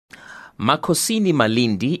Makhosini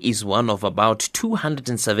Malindi is one of about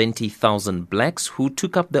 270,000 blacks who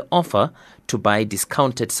took up the offer to buy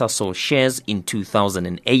discounted Sasol shares in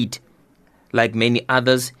 2008. Like many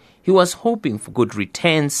others, he was hoping for good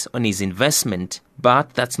returns on his investment,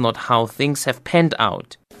 but that's not how things have panned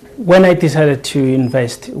out. When I decided to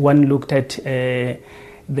invest, one looked at the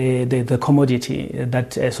commodity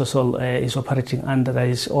that Sasol is operating under, that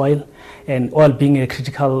is oil, and oil being a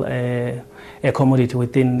critical a commodity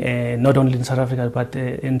within not only in South Africa but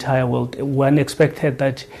the entire world. One expected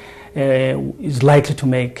that is likely to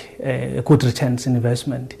make good returns in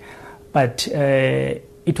investment, but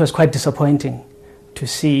it was quite disappointing to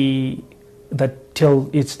see that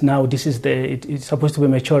till it's now it's supposed to be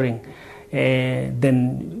maturing,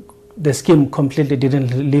 then the scheme completely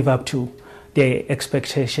didn't live up to the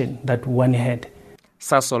expectation that one had.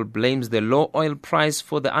 Sasol blames the low oil price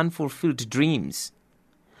for the unfulfilled dreams.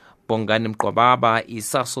 Bongani Mqobaba is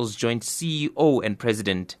Sasol's joint CEO and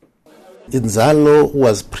president. Inzalo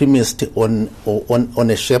was premised on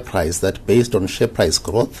a share price that, based on share price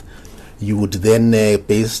growth, you would then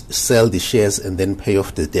sell the shares and then pay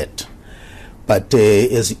off the debt. But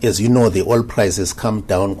as you know, the oil price has come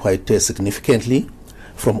down quite significantly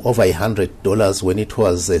from over $100 when it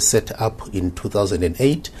was set up in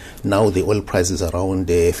 2008. Now the oil price is around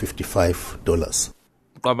 $55.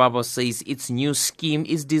 Mqobaba says its new scheme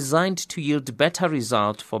is designed to yield better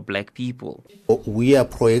results for black people. We are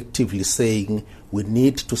proactively saying we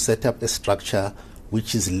need to set up a structure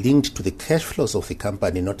which is linked to the cash flows of the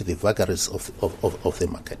company, not the vagaries of the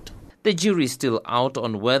market. The jury is still out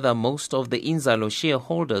on whether most of the Inzalo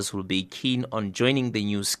shareholders will be keen on joining the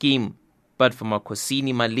new scheme. But for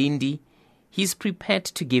Makhosini Malindi, he's prepared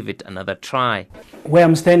to give it another try. Where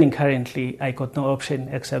I'm standing currently, I got no option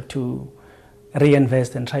except to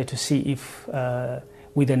reinvest and try to see if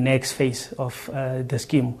with the next phase of the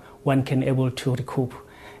scheme, one can able to recoup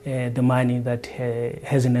the money that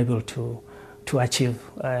hasn't able to achieve,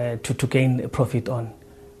 to gain a profit on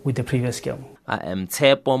with the previous scheme. I am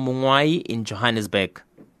Tshepo Mungwai in Johannesburg.